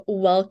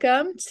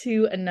Welcome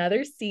to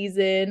another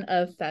season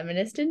of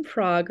Feminist in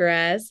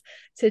Progress.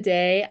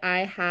 Today I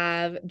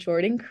have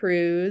Jordan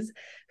Cruz,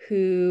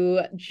 who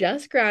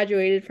just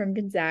graduated from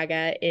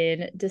Gonzaga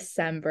in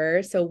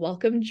December. So,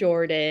 welcome,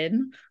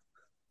 Jordan.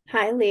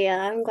 Hi, Leah.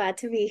 I'm glad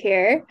to be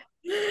here.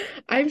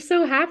 I'm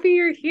so happy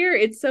you're here.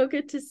 It's so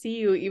good to see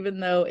you, even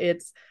though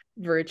it's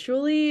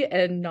virtually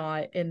and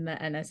not in the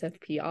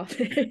NSFP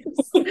office.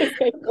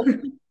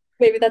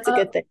 Maybe that's a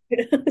Uh, good thing.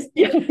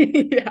 yeah,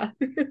 yeah.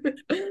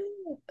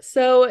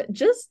 So,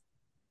 just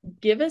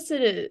give us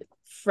a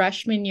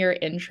freshman year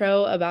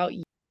intro about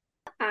you.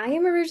 I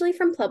am originally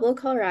from Pueblo,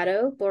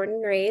 Colorado, born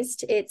and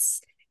raised.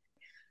 It's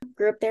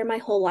grew up there my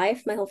whole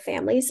life. My whole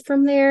family's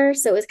from there.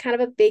 So it was kind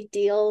of a big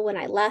deal when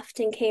I left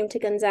and came to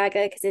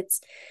Gonzaga because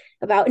it's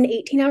about an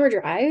 18-hour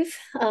drive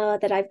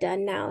that I've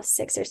done now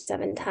 6 or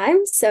 7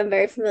 times. So I'm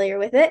very familiar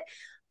with it.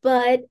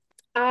 But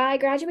I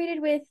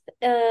graduated with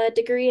a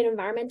degree in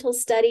environmental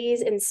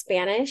studies in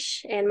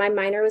Spanish, and my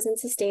minor was in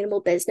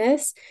sustainable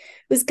business.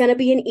 It was going to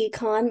be an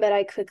econ, but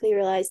I quickly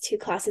realized 2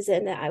 classes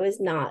in that I was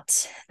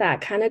not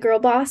that kind of girl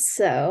boss.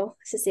 So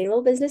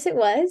sustainable business it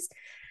was.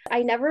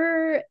 I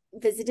never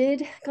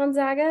visited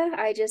Gonzaga.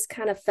 I just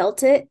kind of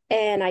felt it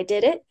and I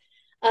did it.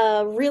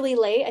 Really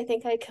late. I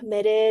think I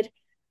committed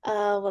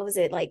what was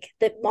it, like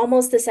the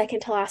almost the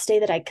second to last day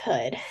that I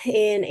could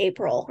in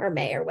April or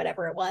May or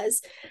whatever it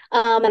was.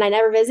 And I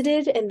never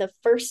visited. And the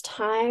first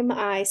time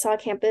I saw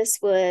campus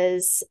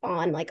was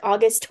on like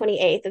August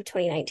 28th of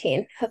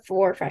 2019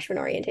 for freshman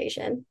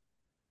orientation.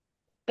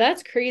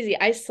 That's crazy.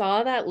 I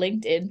saw that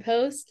LinkedIn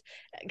post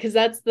because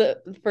that's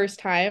the first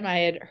time I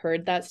had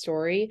heard that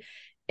story.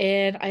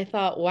 And I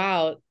thought,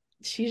 wow,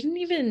 she didn't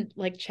even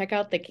like check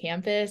out the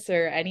campus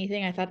or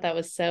anything. I thought that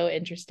was so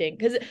interesting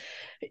because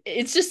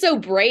it's just so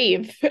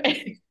brave to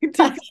do It's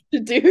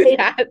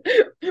that.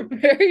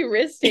 Very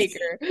risk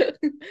taker.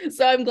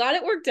 So I'm glad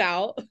it worked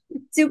out.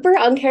 super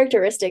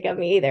uncharacteristic of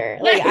me either.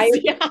 Like Yes, I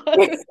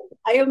yeah.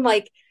 I am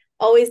like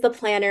always the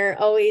planner,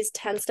 always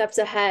 10 steps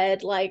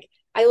ahead. Like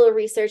I will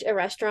research a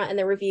restaurant and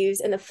the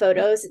reviews and the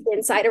photos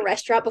inside a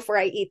restaurant before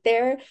I eat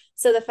there.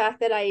 So the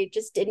fact that I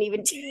just didn't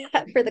even do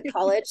that for the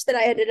college that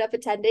I ended up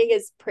attending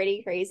is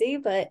pretty crazy.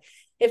 But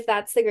if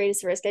that's the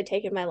greatest risk I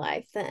take in my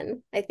life,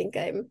 then I think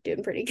I'm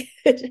doing pretty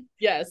good.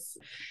 Yes.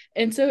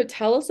 And so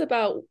tell us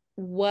about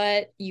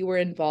what you were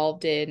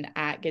involved in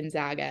at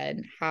Gonzaga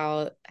and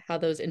how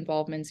those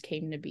involvements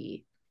came to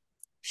be.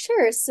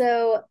 Sure.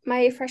 So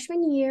my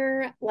freshman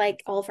year,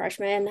 like all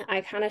freshmen,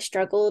 I kind of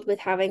struggled with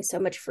having so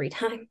much free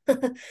time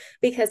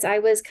because I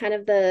was kind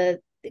of the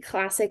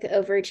classic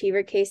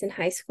overachiever case in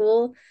high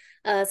school.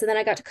 So then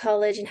I got to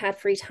college and had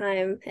free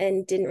time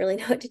and didn't really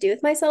know what to do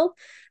with myself.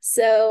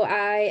 So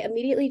I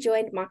immediately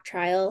joined mock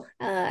trial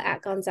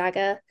at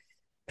Gonzaga.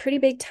 Pretty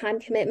big time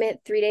commitment,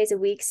 3 days a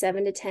week,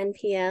 7 to 10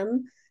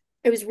 p.m.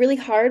 It was really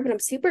hard, but I'm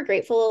super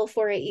grateful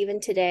for it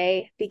even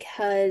today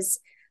because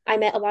I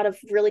met a lot of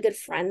really good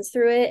friends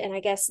through it. And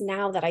I guess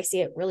now that I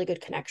see it, really good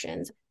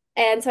connections.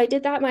 And so I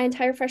did that my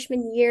entire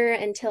freshman year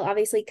until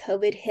obviously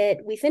COVID hit.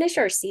 We finished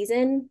our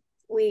season.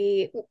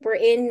 We were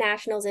in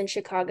nationals in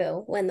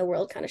Chicago when the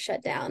world kind of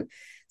shut down.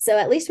 So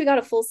at least we got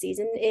a full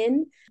season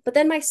in. But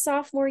then my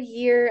sophomore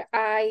year,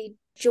 I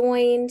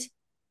joined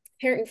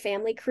Parent and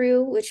Family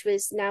Crew, which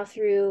was now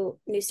through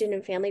New Student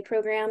and Family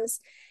Programs.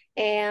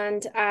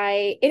 And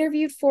I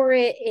interviewed for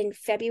it in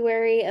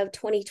February of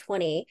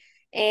 2020.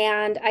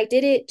 And I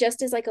did it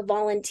just as like a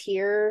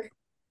volunteer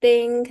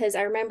thing because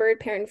I remembered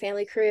Parent and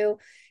Family Crew.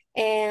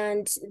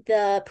 And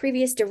the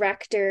previous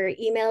director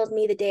emailed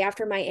me the day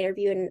after my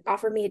interview and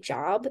offered me a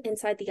job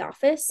inside the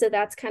office. So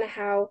that's kind of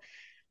how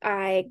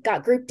I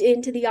got grouped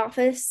into the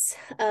office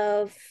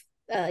of,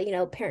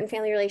 parent and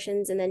family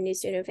relations and then new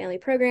student and family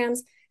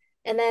programs.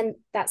 And then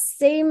that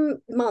same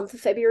month,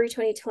 February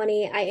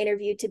 2020, I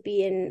interviewed to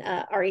be in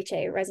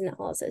RHA, Resident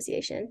Hall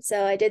Association.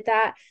 So I did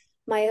that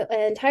my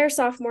entire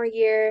sophomore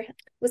year. It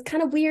was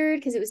kind of weird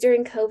because it was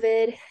during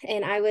COVID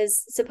and I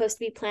was supposed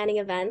to be planning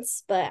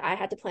events, but I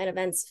had to plan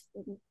events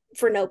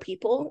for no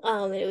people.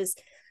 It was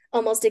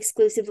almost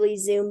exclusively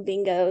Zoom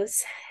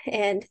bingos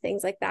and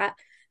things like that.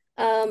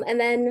 And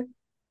then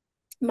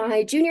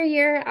my junior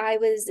year, I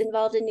was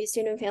involved in new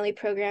student and family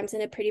programs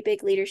in a pretty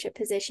big leadership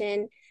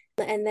position.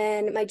 And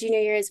then my junior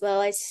year as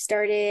well, I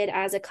started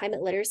as a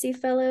climate literacy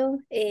fellow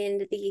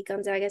in the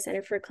Gonzaga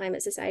Center for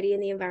Climate Society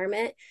and the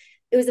Environment.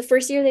 It was the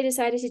first year they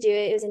decided to do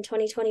it. It was in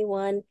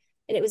 2021.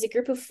 And it was a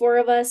group of 4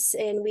 of us,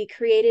 and we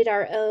created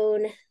our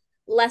own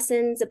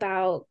lessons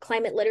about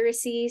climate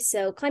literacy,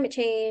 so climate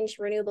change,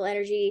 renewable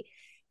energy,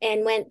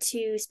 and went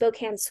to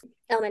Spokane's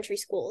elementary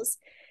schools.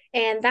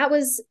 And that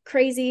was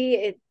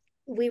crazy.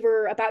 We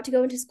were about to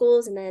go into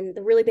schools, and then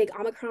the really big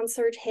Omicron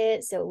surge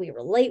hit. So we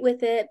were late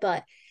with it,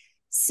 but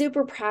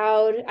super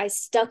proud. I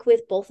stuck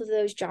with both of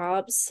those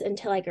jobs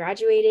until I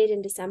graduated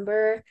in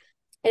December.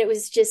 And it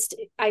was just,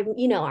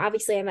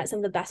 obviously I met some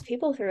of the best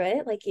people through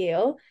it, like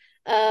you.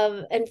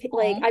 And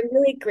like, Aw. I'm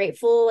really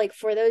grateful like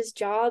for those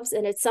jobs.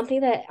 And it's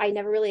something that I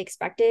never really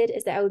expected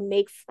is that I would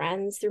make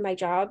friends through my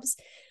jobs.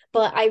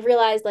 But I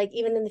realized like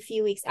even in the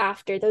few weeks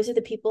after, those are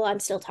the people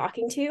I'm still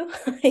talking to.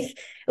 Like it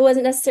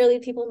wasn't necessarily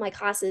the people in my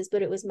classes,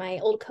 but it was my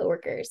old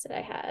coworkers that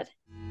I had.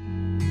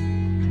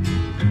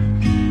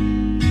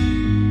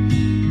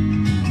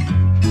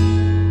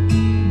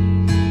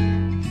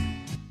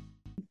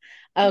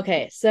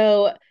 Okay,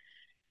 so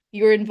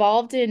you're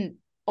involved in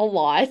a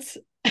lot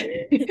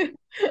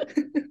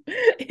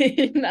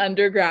in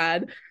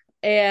undergrad.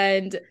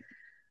 And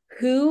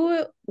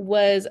who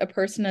was a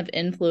person of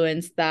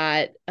influence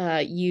that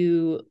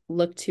you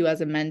looked to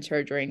as a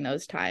mentor during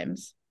those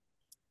times?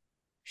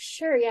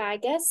 Sure, yeah, I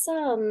guess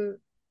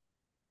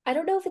I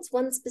don't know if it's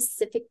one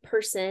specific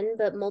person,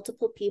 but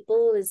multiple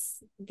people was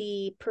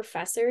the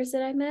professors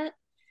that I met.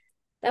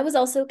 That was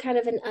also kind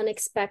of an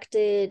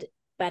unexpected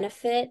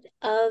benefit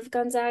of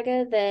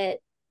Gonzaga that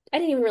I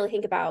didn't even really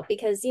think about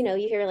because, you know,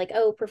 you hear like,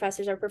 oh,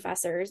 professors are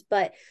professors,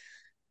 but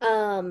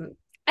I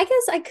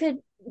guess I could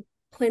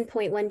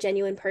pinpoint one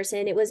genuine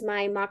person. It was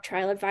my mock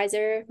trial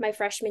advisor my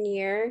freshman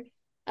year.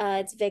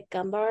 It's Vic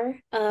Gumbar.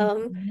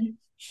 Mhm.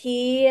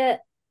 He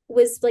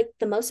was like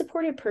the most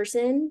supportive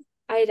person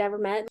I had ever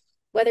met,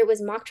 whether it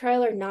was mock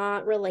trial or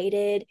not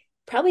related.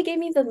 Probably gave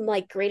me the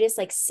like greatest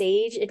like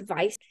sage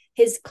advice.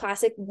 His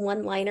classic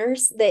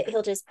one-liners that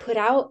he'll just put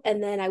out,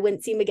 and then I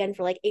wouldn't see him again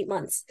for like 8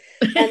 months,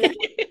 and then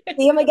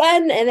see him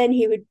again, and then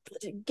he would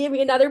give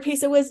me another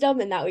piece of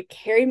wisdom, and that would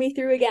carry me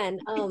through again.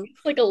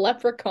 Like a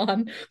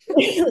leprechaun.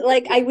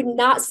 Like I would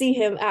not see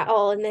him at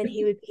all, and then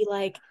he would be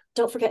like,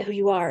 "Don't forget who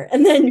you are,"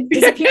 and then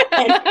disappear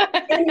again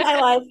in my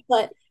life.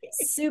 But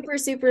super,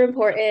 super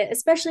important,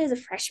 especially as a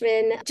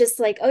freshman. Just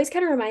like always,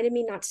 kind of reminded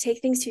me not to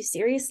take things too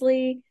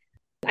seriously.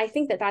 I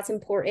think that that's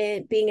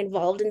important. Being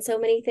involved in so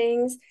many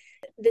things.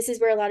 This is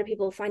where a lot of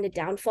people find a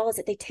downfall is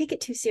that they take it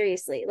too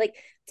seriously. Like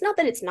it's not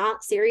that it's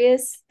not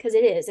serious because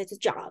it is. It's a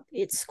job.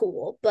 It's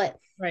school, but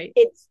Right.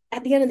 it's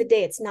at the end of the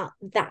day, it's not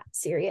that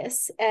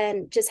serious.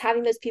 And just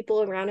having those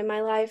people around in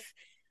my life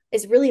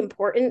is really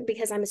important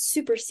because I'm a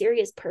super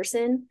serious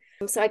person.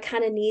 So I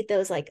kind of need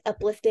those like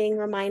uplifting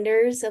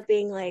reminders of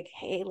being like,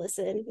 hey,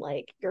 listen,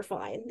 like you're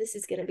fine. This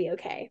is going to be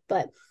okay.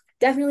 But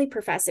definitely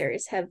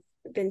professors have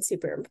been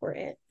super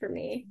important for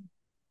me.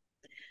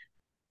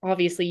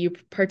 Obviously, you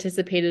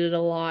participated a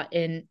lot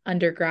in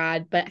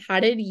undergrad, but how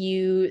did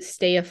you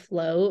stay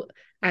afloat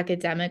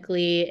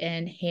academically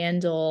and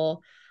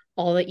handle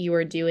all that you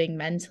were doing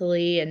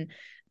mentally and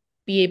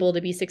be able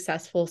to be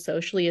successful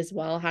socially as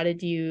well? How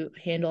did you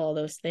handle all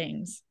those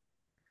things?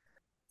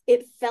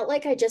 It felt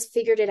like I just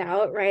figured it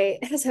out right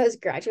as I was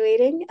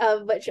graduating,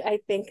 which I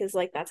think is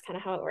like that's kind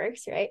of how it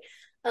works, right?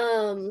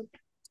 Um,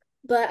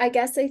 but I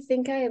guess I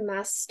felt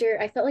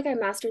like I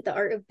mastered the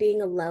art of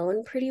being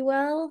alone pretty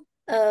well,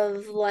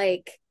 of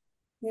like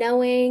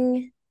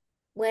knowing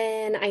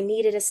when I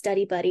needed a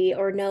study buddy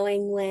or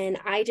knowing when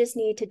I just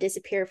need to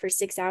disappear for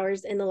 6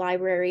 hours in the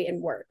library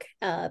and work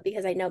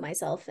because I know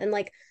myself. And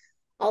like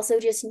also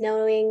just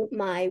knowing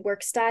my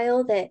work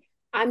style that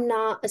I'm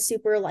not a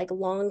super like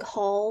long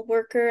haul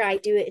worker. I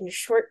do it in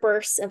short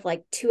bursts of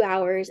like 2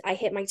 hours. I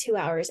hit my 2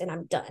 hours and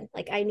I'm done.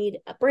 Like I need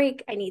a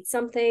break. I need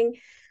something,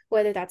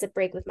 whether that's a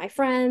break with my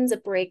friends, a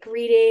break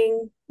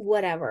reading,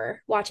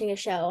 whatever, watching a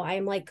show. I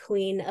am like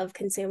queen of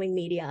consuming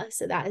media.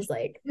 So that is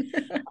like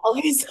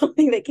always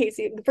something that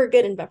Casey for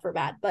good and for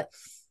bad. But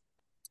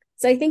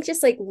so I think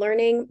just like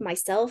learning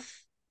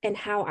myself and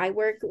how I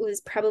work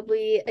was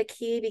probably a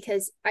key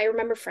because I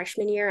remember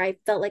freshman year, I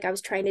felt like I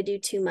was trying to do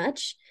too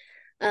much.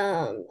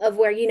 Of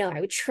where, you know, I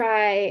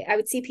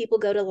would see people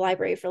go to the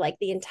library for like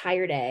the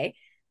entire day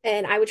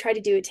and I would try to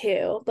do it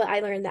too. But I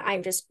learned that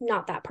I'm just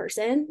not that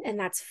person and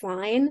that's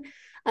fine.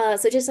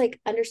 So just like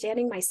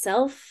understanding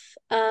myself,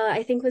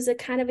 I think was a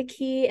kind of a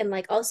key and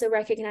like also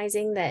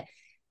recognizing that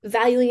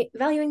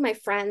valuing my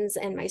friends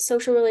and my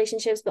social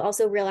relationships, but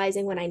also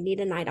realizing when I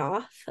need a night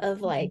off of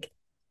like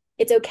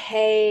it's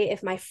okay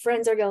if my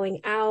friends are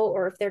going out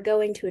or if they're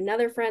going to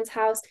another friend's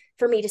house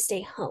for me to stay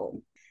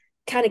home.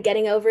 Kind of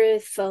getting over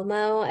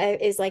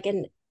FOMO is like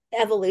an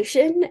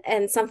evolution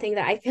and something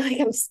that I feel like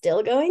I'm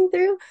still going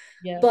through.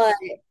 But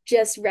Yes.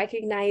 just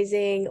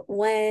recognizing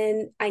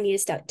when I need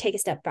to take a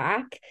step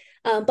back,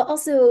 but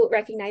also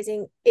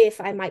recognizing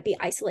if I might be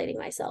isolating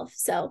myself.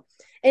 So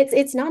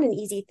it's not an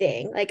easy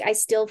thing. Like I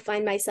still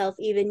find myself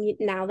even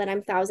now that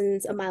I'm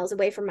thousands of miles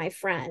away from my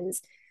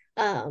friends,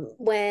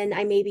 when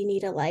I maybe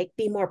need to like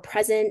be more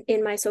present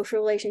in my social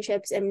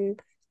relationships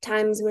and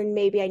times when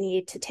maybe I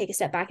need to take a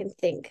step back and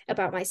think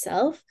about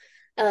myself.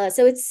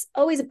 So it's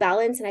always a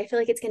balance, and I feel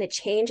like it's going to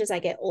change as I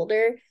get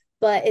older,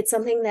 but it's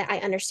something that I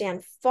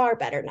understand far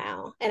better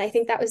now. And I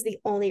think that was the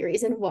only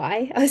reason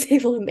why I was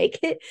able to make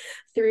it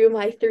through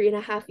my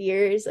 3.5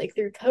 years, like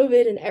through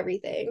COVID and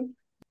everything.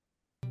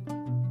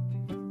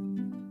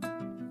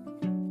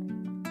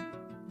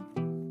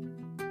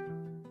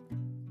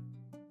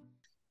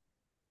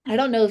 I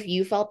don't know if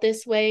you felt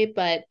this way,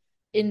 but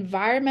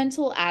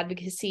environmental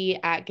advocacy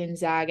at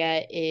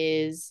Gonzaga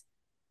is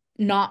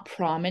not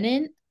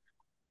prominent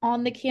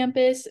on the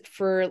campus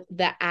for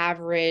the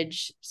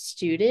average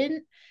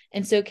student.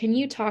 And so, can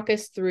you talk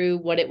us through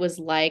what it was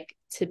like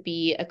to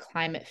be a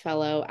climate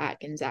fellow at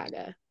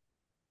Gonzaga?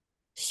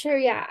 Sure,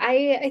 yeah.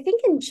 I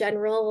think in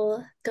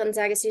general,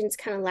 Gonzaga students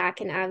kind of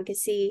lack in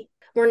advocacy.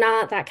 We're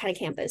not that kind of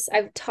campus.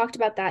 I've talked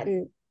about that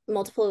in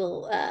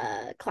multiple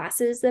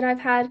classes that I've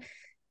had.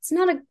 It's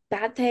not a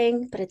bad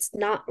thing, but it's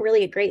not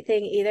really a great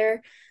thing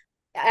either.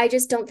 I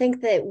just don't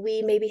think that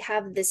we maybe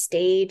have the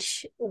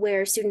stage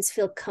where students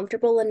feel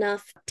comfortable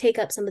enough to take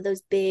up some of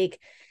those big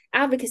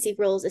advocacy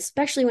roles,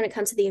 especially when it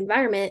comes to the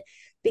environment,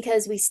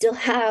 because we still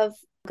have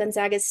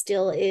Gonzaga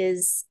still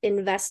is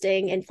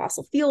investing in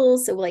fossil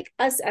fuels. So, like,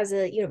 us as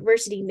a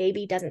university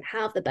maybe doesn't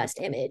have the best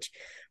image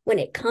when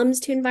it comes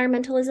to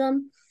environmentalism.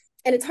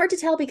 And it's hard to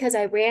tell because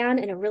I ran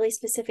in a really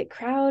specific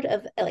crowd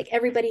of like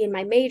everybody in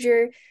my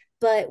major.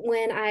 But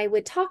when I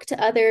would talk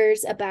to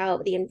others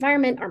about the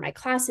environment or my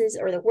classes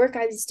or the work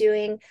I was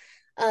doing,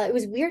 it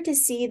was weird to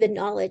see the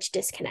knowledge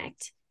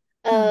disconnect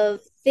Hmm. of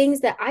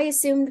things that I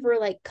assumed were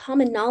like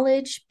common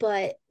knowledge,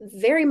 but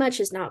very much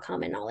is not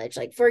common knowledge.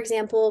 Like, for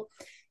example,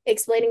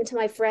 explaining to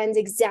my friends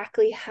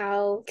exactly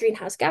how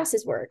greenhouse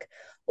gases work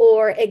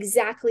or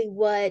exactly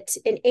what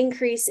an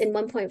increase in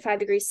 1.5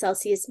 degrees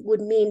Celsius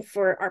would mean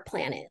for our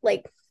planet.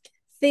 Like,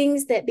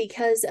 things that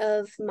because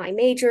of my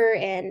major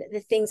and the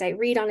things I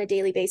read on a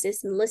daily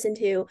basis and listen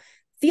to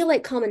feel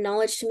like common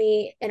knowledge to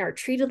me and are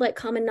treated like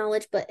common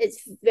knowledge, but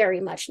it's very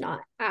much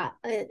not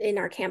in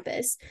our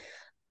campus.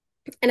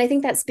 And I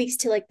think that speaks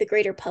to like the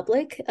greater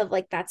public of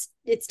like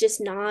it's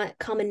just not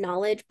common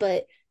knowledge,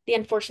 but the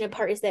unfortunate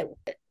part is that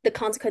the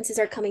consequences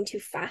are coming too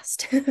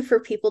fast for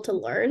people to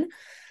learn.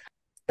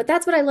 But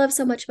that's what I love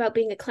so much about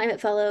being a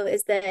climate fellow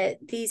is that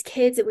these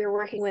kids that we were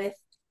working with,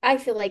 I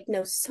feel like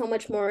know so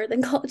much more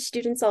than college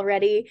students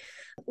already.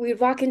 We'd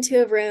walk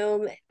into a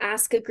room,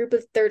 ask a group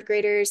of third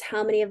graders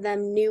how many of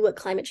them knew what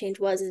climate change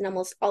was, and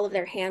almost all of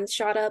their hands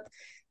shot up.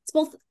 It's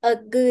both a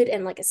good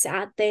and like a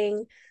sad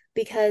thing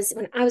because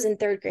when I was in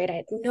third grade, I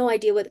had no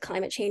idea what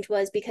climate change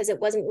was because it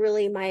wasn't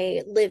really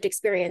my lived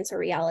experience or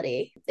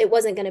reality. It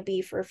wasn't going to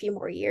be for a few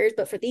more years,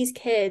 but for these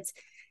kids,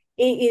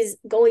 it is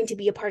going to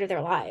be a part of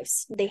their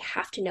lives. They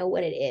have to know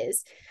what it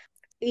is.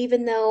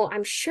 Even though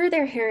I'm sure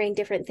they're hearing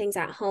different things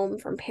at home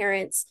from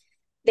parents,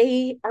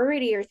 they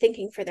already are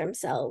thinking for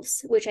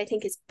themselves, which I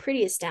think is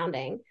pretty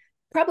astounding.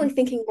 Probably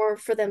thinking more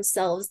for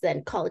themselves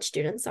than college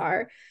students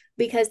are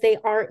because they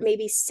aren't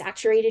maybe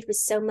saturated with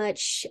so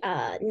much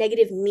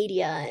negative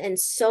media and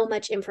so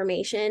much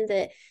information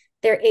that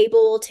they're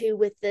able to,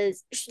 with the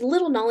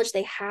little knowledge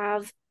they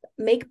have,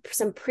 make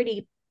some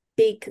pretty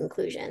big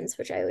conclusions,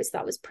 which I always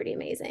thought was pretty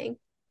amazing.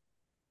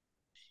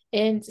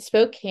 And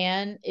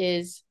Spokane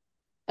is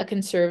a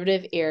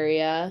conservative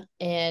area.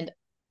 And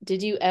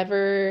did you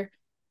ever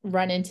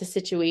run into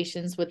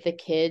situations with the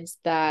kids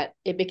that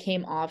it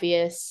became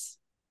obvious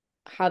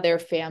how their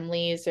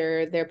families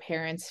or their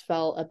parents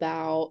felt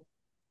about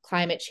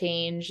climate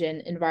change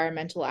and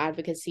environmental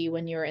advocacy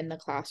when you were in the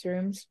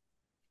classrooms?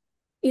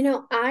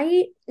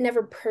 I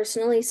never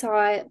personally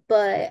saw it,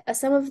 but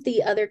some of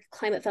the other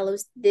climate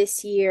fellows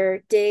this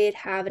year did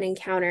have an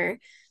encounter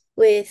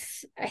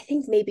with, I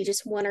think, maybe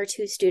just one or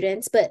two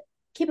students. But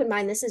keep in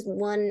mind, this is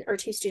one or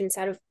two students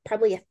out of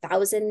probably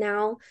 1,000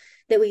 now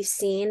that we've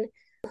seen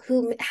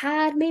who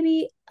had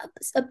maybe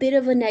a bit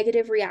of a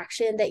negative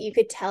reaction that you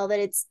could tell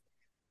that it's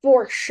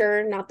for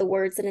sure not the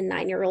words that a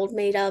 9-year-old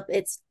made up.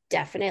 It's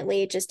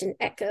definitely just an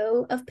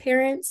echo of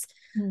parents.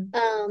 Hmm.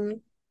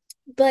 Um,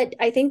 but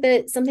I think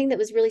that something that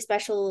was really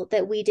special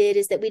that we did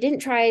is that we didn't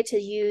try to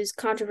use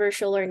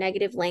controversial or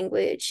negative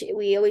language.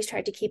 We always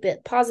tried to keep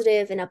it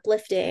positive and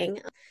uplifting.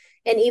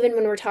 And even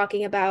when we're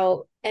talking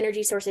about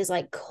energy sources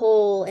like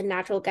coal and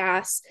natural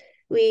gas,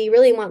 we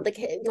really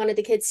wanted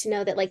the kids to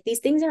know that like these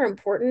things are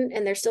important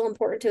and they're still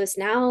important to us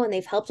now and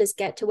they've helped us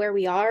get to where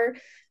we are,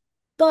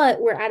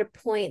 but we're at a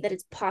point that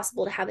it's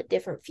possible to have a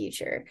different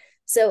future.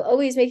 So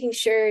always making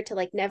sure to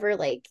like never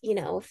like,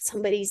 if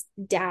somebody's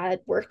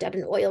dad worked at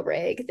an oil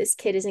rig, this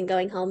kid isn't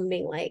going home and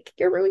being like,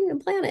 you're ruining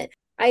the planet.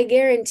 I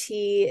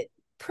guarantee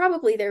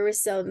probably there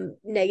was some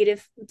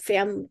negative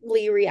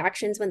family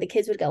reactions when the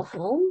kids would go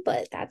home,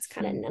 but that's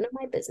kind of none of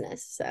my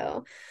business.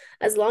 So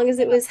as long as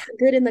it was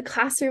good in the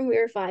classroom, we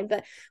were fine.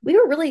 But we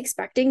were really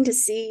expecting to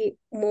see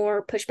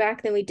more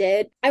pushback than we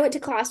did. I went to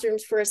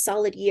classrooms for a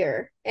solid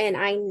year and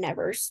I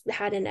never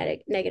had a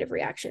negative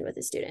reaction with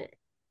a student.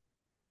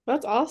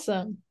 That's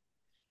awesome.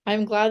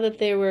 I'm glad that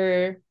they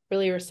were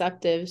really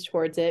receptive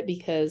towards it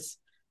because,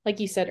 like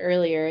you said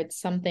earlier, it's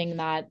something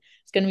that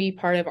is going to be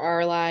part of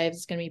our lives,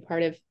 it's going to be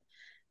part of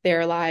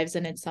their lives,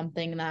 and it's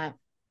something that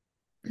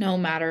no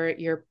matter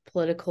your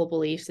political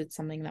beliefs, it's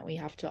something that we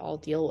have to all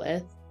deal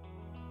with.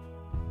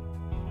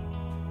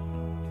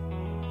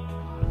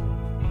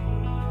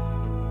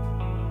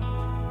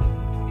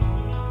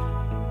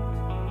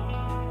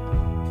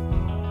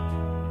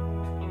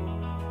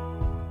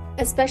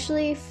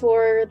 Especially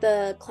for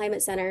the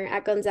climate center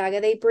at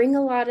Gonzaga, they bring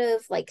a lot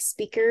of like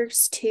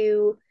speakers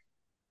to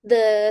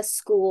the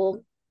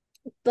school,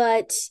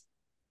 but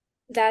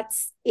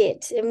that's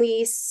it. And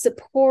we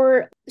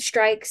support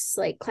strikes,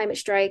 like climate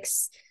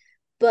strikes,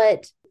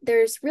 but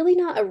there's really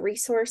not a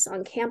resource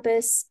on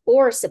campus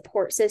or a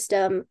support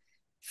system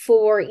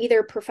for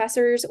either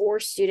professors or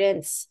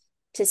students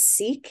to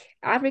seek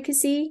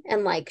advocacy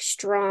and like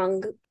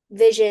strong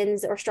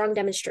visions or strong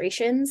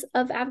demonstrations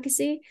of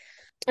advocacy.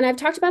 And I've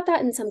talked about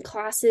that in some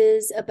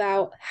classes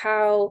about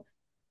how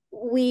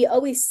we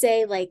always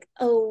say like,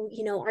 oh,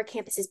 our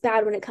campus is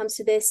bad when it comes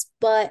to this,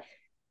 but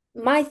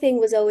my thing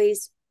was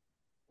always,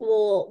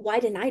 well, why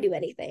didn't I do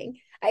anything?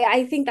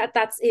 I think that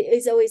that's it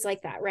is always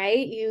like that,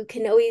 right? You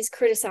can always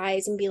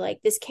criticize and be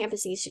like, this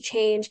campus needs to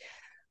change.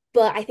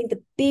 But I think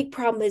the big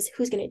problem is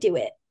who's going to do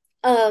it.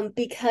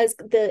 Because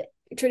the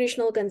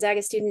traditional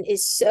Gonzaga student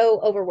is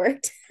so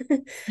overworked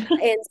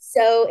and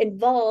so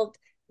involved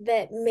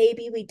that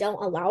maybe we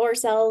don't allow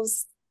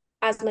ourselves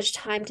as much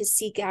time to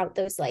seek out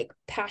those like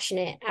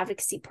passionate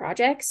advocacy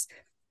projects.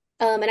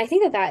 And I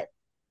think that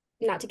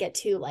not to get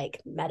too like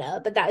meta,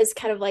 but that is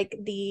kind of like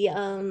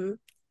the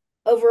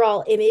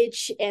overall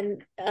image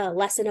and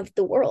lesson of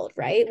the world,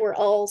 right? We're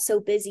all so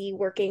busy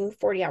working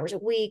 40 hours a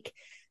week.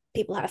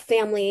 People have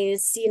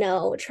families,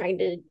 trying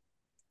to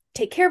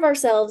take care of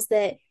ourselves,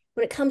 that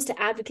when it comes to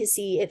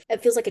advocacy,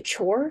 it feels like a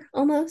chore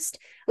almost,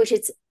 which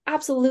it's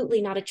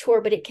absolutely not a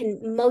chore, but it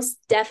can most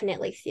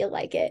definitely feel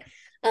like it.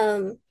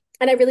 And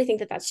I really think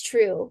that that's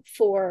true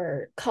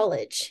for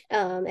college,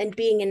 and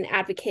being an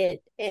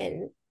advocate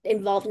and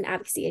involved in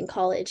advocacy in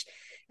college,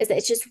 is that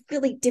it's just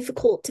really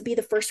difficult to be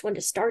the first one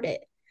to start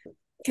it.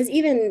 Because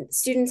even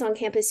students on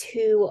campus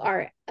who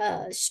are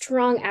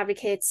strong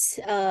advocates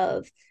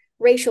of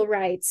racial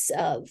rights,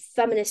 of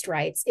feminist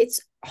rights, it's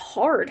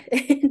hard.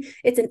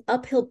 It's an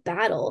uphill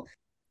battle.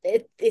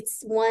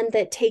 It's one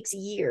that takes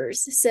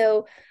years.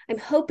 So I'm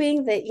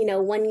hoping that,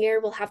 1 year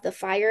we'll have the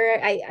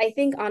fire. I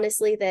think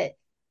honestly that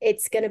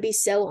it's going to be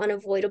so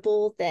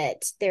unavoidable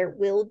that there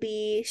will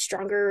be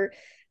stronger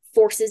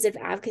forces of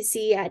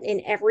advocacy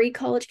in every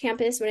college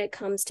campus when it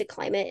comes to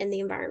climate and the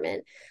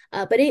environment.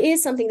 But it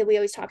is something that we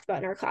always talked about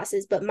in our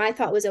classes. But my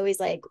thought was always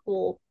like,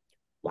 well,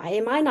 why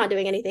am I not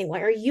doing anything? Why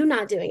are you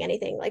not doing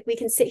anything? Like, we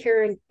can sit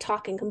here and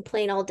talk and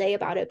complain all day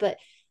about it, but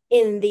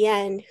in the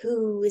end,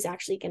 who is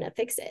actually going to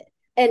fix it?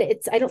 And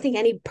I don't think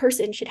any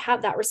person should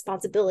have that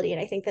responsibility. And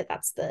I think that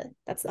that's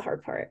the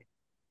hard part.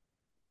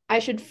 I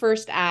should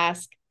first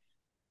ask,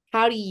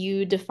 how do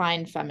you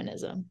define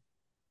feminism?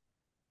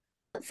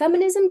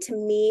 Feminism to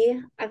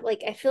me,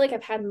 I feel like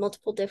I've had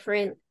multiple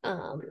different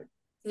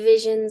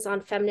visions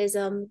on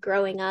feminism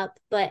growing up,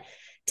 but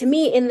to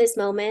me in this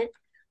moment,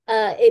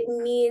 it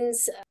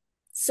means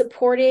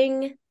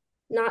supporting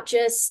not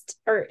just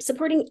or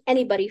supporting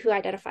anybody who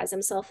identifies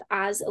themselves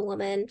as a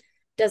woman,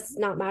 does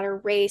not matter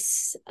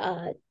race,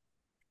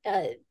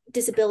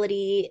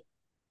 disability,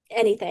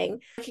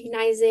 anything,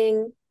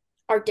 recognizing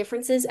our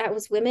differences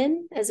as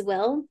women as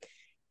well,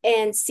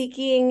 and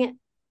seeking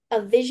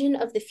a vision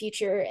of the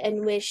future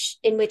in which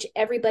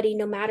everybody,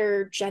 no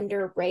matter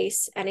gender,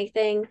 race,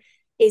 anything,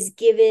 is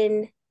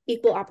given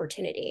equal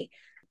opportunity.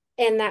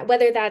 And that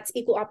whether that's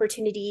equal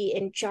opportunity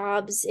in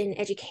jobs, in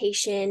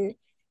education,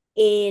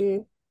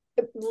 in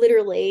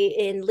literally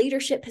in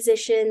leadership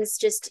positions,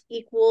 just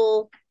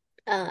equal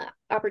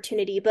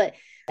opportunity. But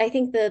I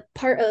think the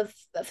part of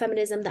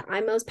feminism that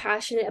I'm most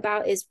passionate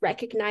about is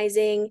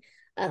recognizing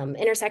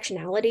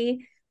intersectionality,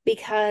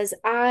 because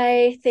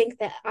I think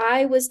that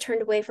I was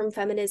turned away from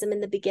feminism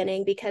in the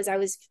beginning because I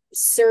was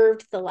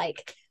served the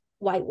like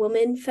white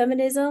woman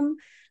feminism,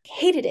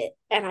 hated it,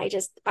 and I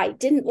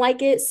didn't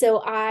like it.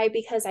 So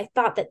because I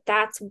thought that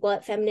that's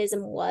what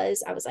feminism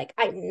was, I was like,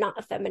 I'm not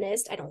a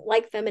feminist, I don't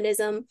like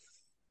feminism,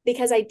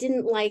 because I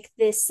didn't like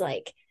this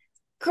like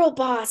girl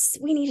boss,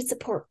 we need to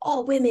support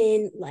all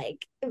women.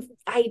 Like,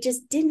 I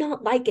just did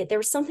not like it. There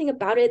was something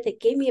about it that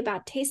gave me a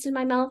bad taste in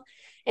my mouth.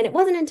 And it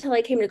wasn't until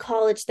I came to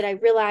college that I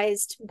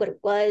realized what it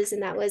was.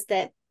 And that was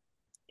that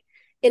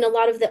in a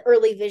lot of the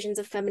early visions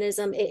of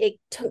feminism, it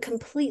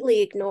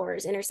completely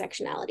ignores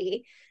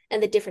intersectionality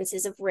and the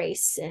differences of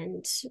race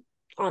and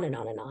on and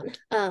on and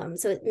on.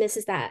 So it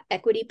misses that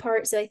equity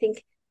part. So I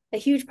think a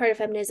huge part of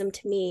feminism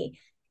to me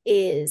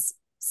is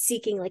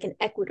seeking like an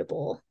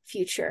equitable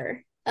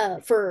future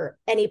for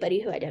anybody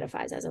who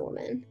identifies as a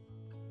woman.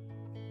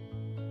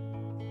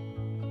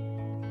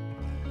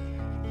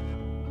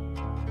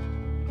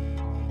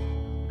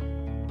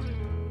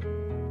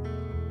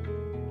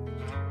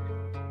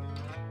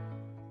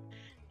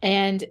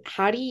 And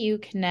how do you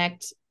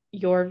connect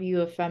your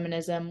view of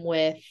feminism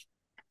with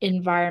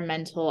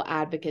environmental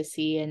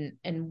advocacy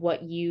and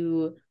what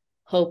you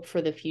hope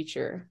for the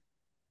future?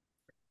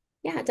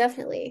 Yeah,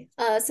 definitely.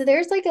 So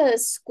there's like a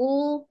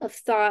school of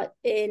thought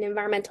in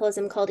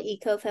environmentalism called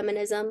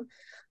ecofeminism.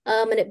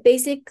 And it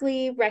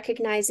basically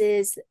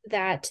recognizes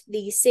that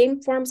the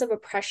same forms of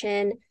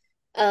oppression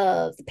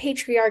of the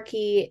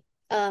patriarchy,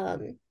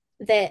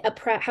 that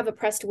have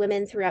oppressed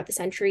women throughout the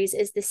centuries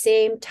is the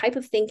same type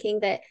of thinking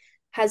that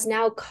has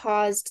now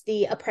caused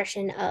the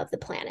oppression of the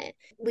planet.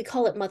 We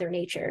call it Mother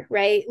Nature,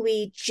 right?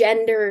 We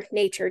gender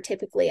nature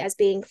typically as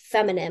being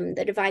feminine,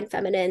 the divine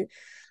feminine,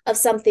 of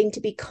something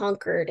to be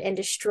conquered and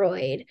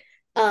destroyed.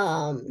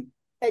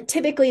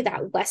 typically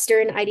that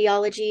Western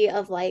ideology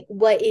of like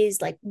what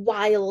is like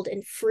wild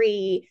and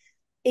free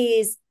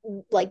is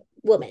like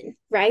woman,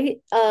 right?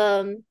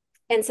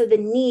 And so the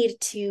need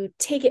to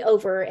take it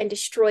over and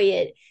destroy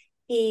it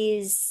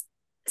is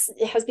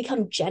it has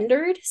become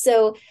gendered.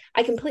 So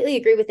I completely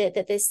agree with it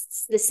that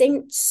this the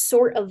same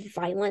sort of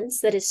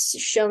violence that is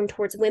shown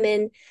towards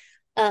women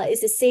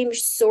is the same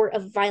sort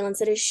of violence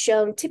that is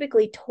shown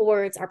typically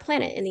towards our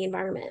planet and the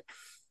environment.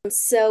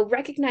 So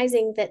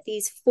recognizing that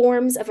these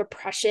forms of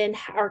oppression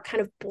are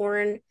kind of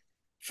born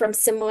from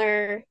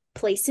similar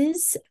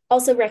places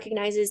also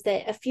recognizes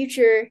that a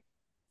future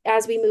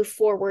as we move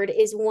forward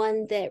is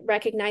one that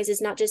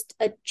recognizes not just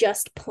a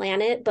just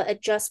planet, but a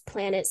just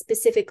planet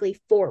specifically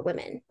for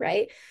women,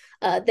 right?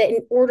 That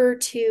in order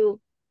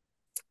to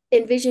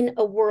envision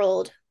a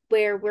world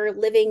where we're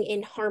living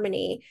in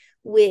harmony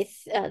with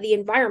the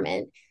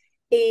environment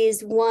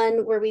is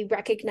one where we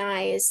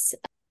recognize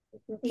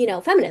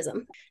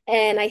feminism.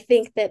 And I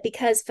think that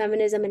because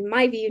feminism in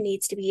my view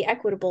needs to be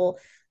equitable,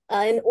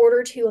 in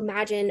order to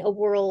imagine a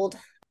world,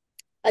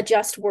 a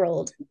just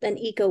world, an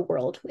eco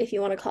world, if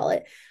you want to call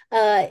it,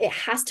 it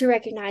has to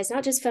recognize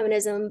not just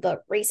feminism,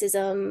 but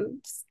racism,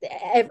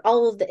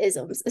 all of the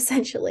isms,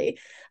 essentially.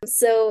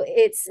 So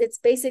it's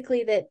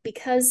basically that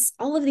because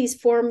all of these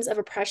forms of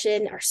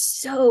oppression are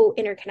so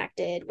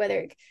interconnected,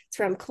 whether it's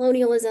from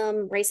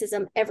colonialism,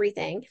 racism,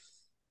 everything,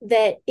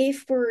 that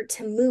if we're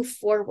to move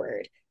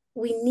forward,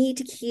 we need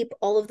to keep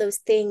all of those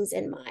things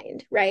in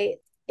mind, right?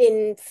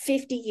 In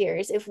 50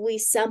 years, if we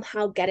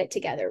somehow get it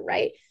together,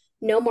 right?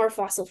 No more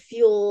fossil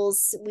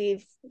fuels,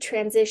 we've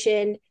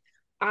transitioned.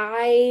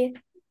 I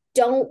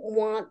don't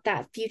want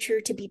that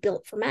future to be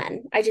built for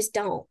men. I just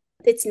don't.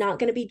 It's not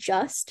going to be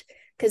just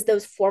because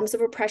those forms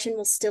of oppression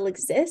will still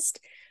exist.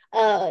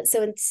 So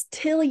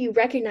until you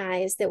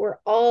recognize that we're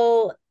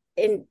all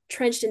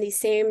entrenched in these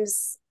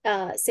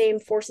same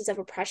forces of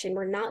oppression,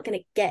 we're not going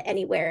to get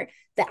anywhere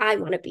that I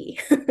want to be.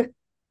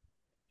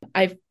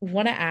 I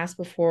want to ask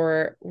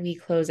before we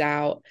close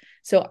out.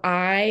 So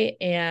I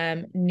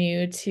am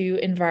new to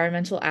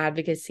environmental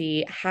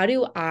advocacy. How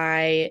do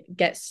I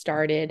get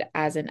started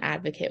as an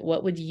advocate?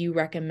 What would you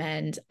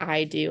recommend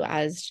I do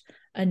as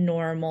a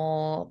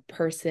normal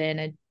person,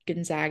 a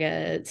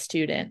Gonzaga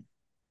student?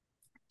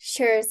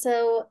 Sure.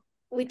 So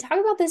we talk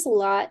about this a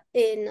lot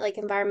in like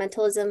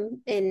environmentalism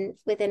in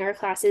within our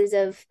classes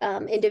of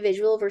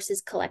individual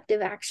versus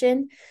collective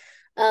action,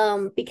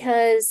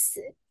 because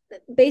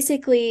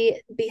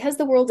basically because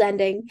the world's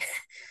ending,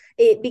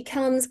 it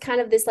becomes kind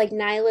of this like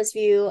nihilist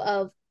view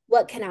of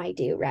what can I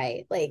do,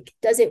 right? Like,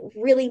 does it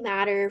really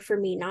matter for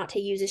me not to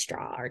use a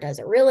straw, or does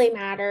it really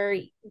matter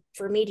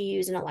for me to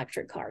use an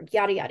electric car?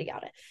 Yada yada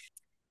yada.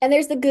 And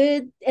there's the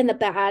good and the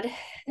bad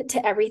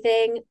to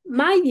everything.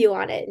 My view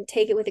on it, and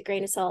take it with a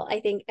grain of salt, I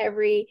think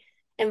every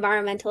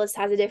environmentalist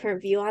has a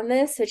different view on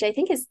this, which I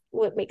think is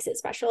what makes it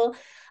special,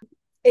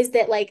 is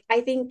that like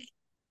I think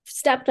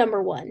step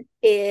number one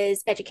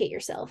is educate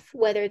yourself,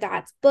 whether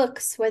that's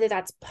books, whether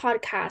that's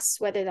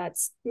podcasts, whether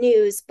that's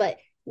news, but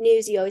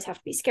news you always have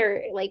to be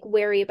scared, like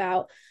wary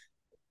about.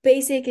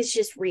 Basic is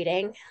just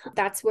reading.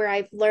 That's where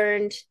I've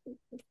learned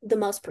the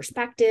most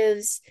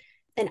perspectives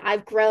and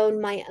I've grown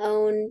my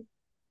own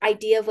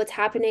idea of what's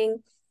happening.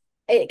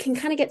 It can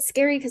kind of get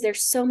scary because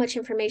there's so much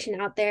information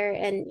out there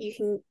and you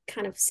can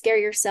kind of scare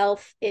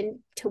yourself into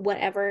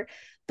whatever,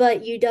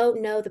 but you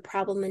don't know the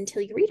problem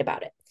until you read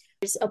about it.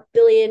 There's a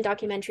billion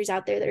documentaries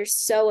out there that are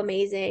so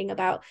amazing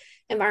about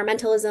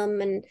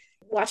environmentalism, and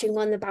watching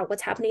one about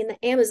what's happening in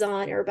the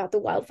Amazon or about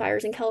the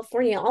wildfires in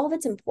California. All of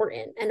it's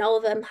important and all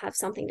of them have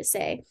something to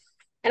say.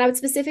 And I would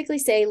specifically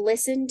say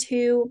listen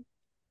to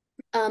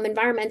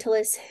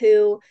environmentalists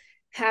who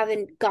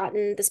haven't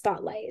gotten the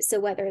spotlight. So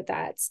whether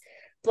that's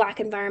Black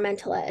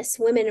environmentalists,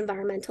 women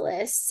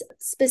environmentalists,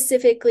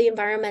 specifically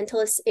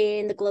environmentalists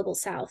in the global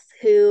South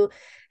who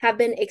have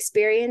been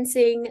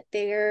experiencing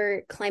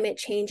their climate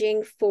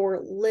changing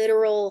for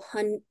literal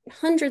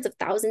hundreds of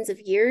thousands of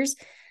years,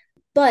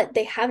 but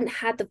they haven't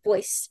had the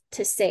voice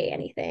to say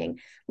anything.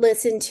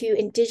 Listen to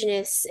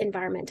indigenous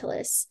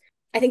environmentalists.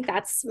 I think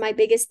that's my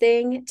biggest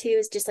thing too,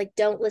 is just like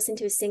don't listen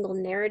to a single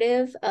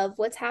narrative of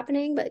what's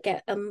happening, but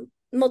get a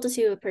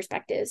multitude of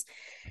perspectives.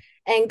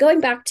 And going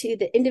back to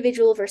the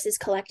individual versus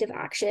collective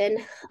action,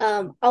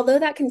 although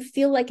that can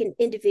feel like an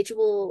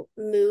individual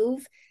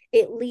move,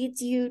 it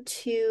leads you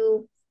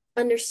to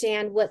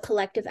understand what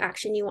collective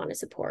action you want to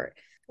support.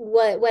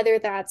 Whether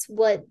that's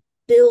what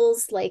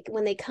bills, like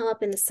when they come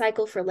up in the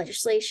cycle for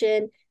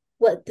legislation,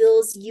 what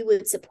bills you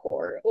would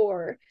support,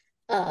 or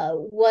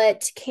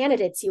what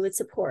candidates you would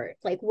support,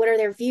 like what are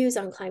their views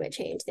on climate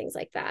change, things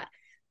like that.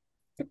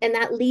 And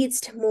that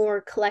leads to more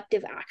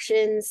collective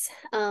actions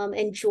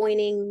and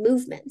joining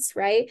movements,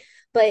 right?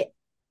 But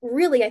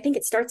really, I think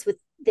it starts with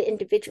the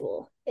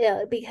individual,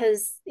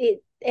 because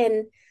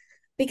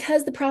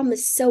the problem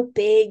is so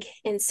big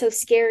and so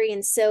scary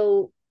and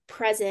so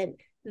present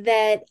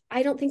that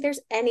I don't think there's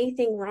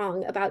anything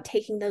wrong about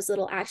taking those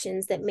little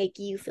actions that make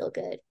you feel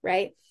good,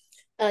 right?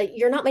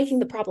 You're not making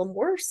the problem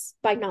worse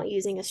by not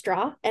using a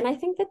straw, and I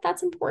think that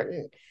that's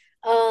important.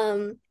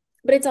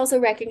 But it's also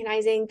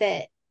recognizing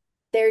that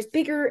there's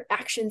bigger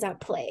actions at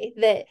play,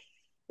 that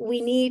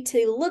we need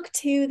to look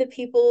to the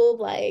people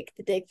like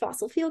the big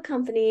fossil fuel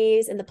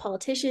companies and the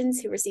politicians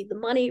who receive the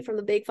money from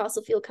the big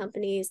fossil fuel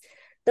companies.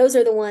 Those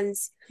are the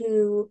ones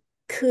who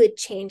could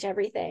change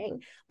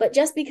everything. But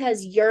just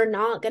because you're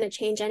not going to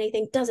change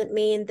anything doesn't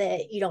mean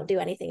that you don't do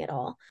anything at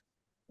all.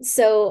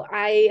 So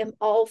I am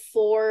all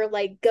for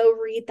like, go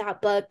read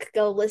that book,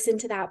 go listen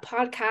to that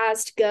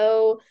podcast,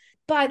 go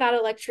buy that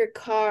electric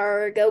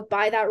car, go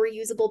buy that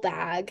reusable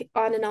bag,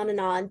 on and on and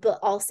on, but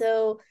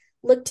also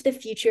look to the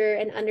future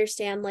and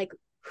understand like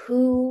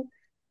who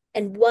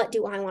and what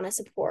do I want to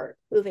support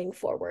moving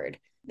forward.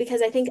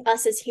 Because I think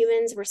us as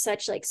humans, we're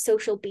such like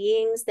social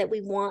beings that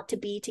we want to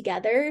be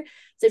together.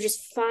 So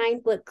just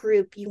find what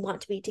group you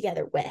want to be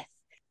together with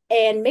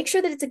and make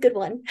sure that it's a good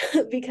one.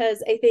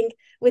 Because I think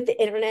with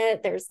the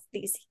internet, there's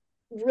these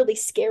really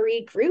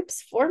scary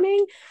groups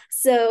forming.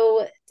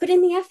 So put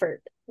in the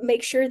effort,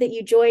 make sure that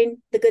you join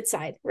the good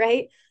side,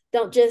 right?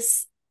 Don't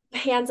just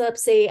hands up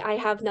say I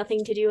have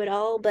nothing to do at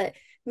all, but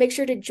make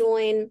sure to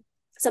join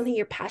something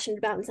you're passionate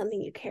about and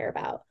something you care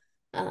about.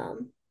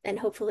 And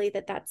hopefully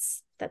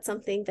that's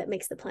something that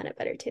makes the planet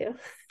better too.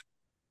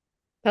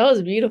 That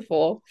was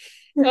beautiful.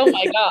 Oh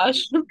my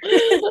gosh.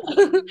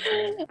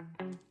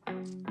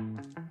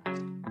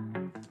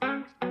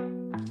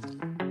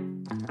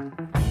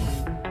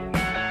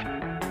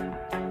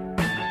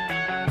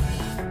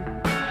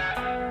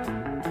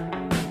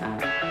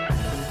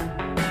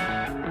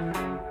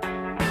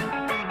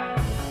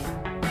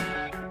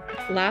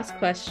 Last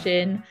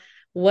question.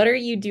 What are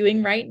you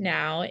doing right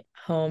now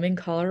home in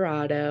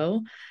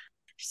Colorado?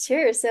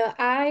 Sure. So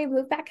I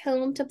moved back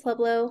home to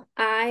Pueblo.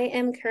 I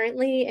am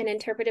currently an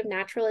interpretive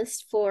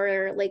naturalist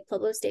for Lake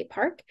Pueblo State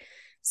Park.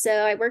 So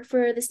I work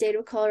for the state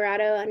of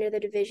Colorado under the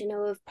Division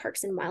of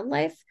Parks and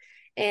Wildlife.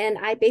 And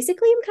I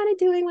basically am kind of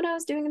doing what I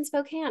was doing in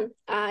Spokane.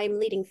 I'm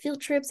leading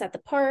field trips at the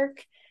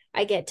park.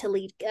 I get to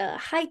lead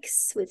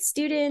hikes with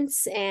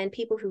students and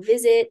people who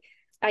visit.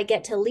 I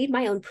get to lead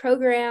my own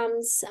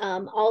programs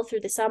all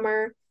through the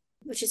summer,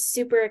 which is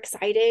super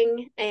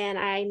exciting. And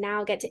I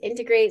now get to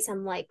integrate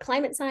some like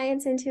climate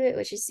science into it,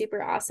 which is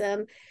super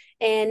awesome.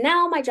 And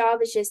now my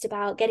job is just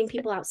about getting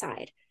people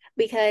outside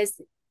because,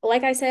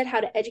 like I said, how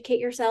to educate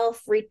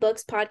yourself, read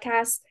books,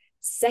 podcasts.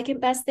 Second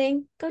best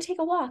thing, go take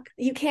a walk.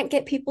 You can't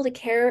get people to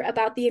care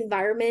about the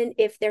environment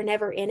if they're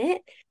never in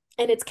it.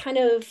 And it's kind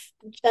of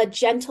a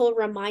gentle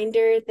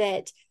reminder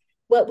that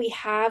what we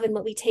have and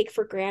what we take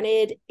for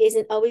granted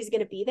isn't always going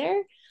to be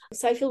there.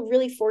 So I feel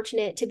really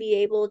fortunate to be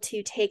able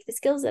to take the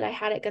skills that I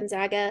had at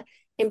Gonzaga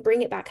and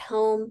bring it back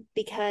home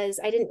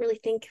because I didn't really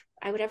think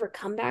I would ever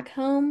come back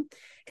home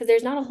because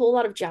there's not a whole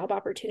lot of job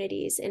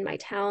opportunities in my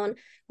town.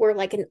 We're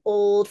like an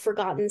old,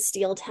 forgotten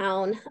steel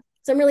town.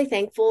 So I'm really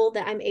thankful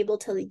that I'm able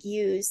to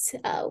use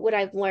what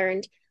I've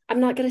learned. I'm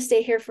not going to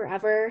stay here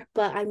forever,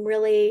 but I'm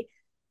really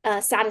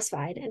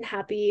satisfied and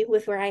happy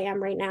with where I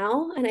am right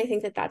now. And I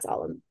think that that's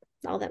all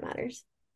that matters.